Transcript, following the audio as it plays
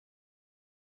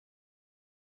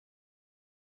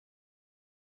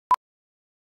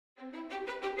Motivated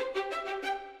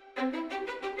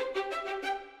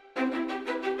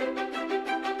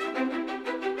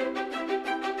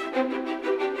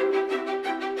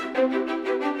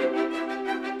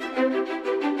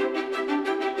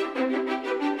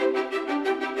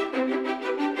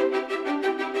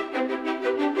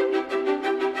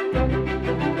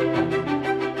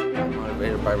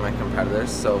by my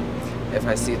competitors, so if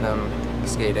I see them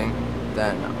skating,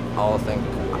 then I'll think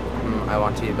I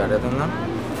want to be better than them.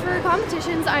 For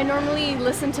competitions, I normally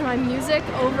listen to my music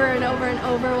over and over and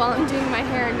over while I'm doing my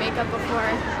hair and makeup before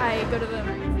I go to the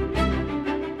ring.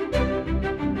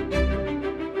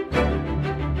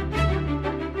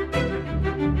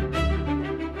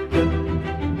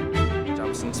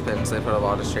 Jumps and spins, they put a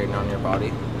lot of strain on your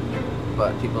body,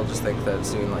 but people just think that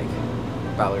it's doing like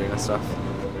ballerina stuff.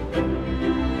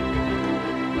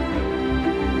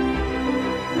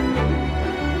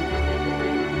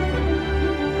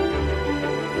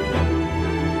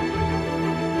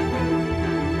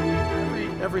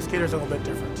 Every skater is a little bit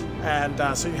different, and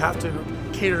so you have to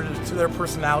cater to their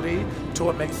personality, to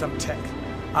what makes them tick.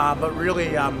 But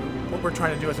really, what we're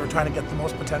trying to do is we're trying to get the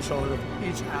most potential out of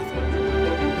each athlete.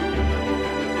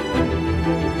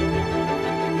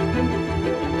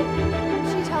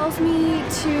 She tells me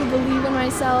to believe in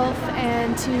myself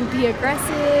and to be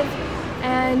aggressive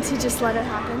and to just let it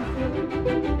happen.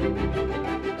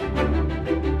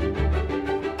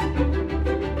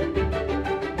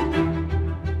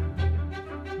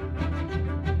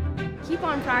 Keep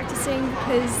on practicing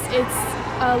because it's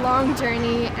a long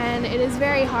journey and it is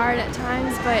very hard at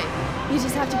times, but you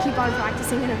just have to keep on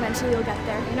practicing and eventually you'll get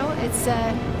there. You know, it's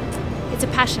a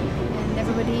passion, and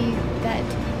everybody that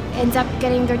ends up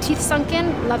getting their teeth sunk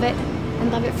in love it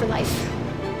and love it for life.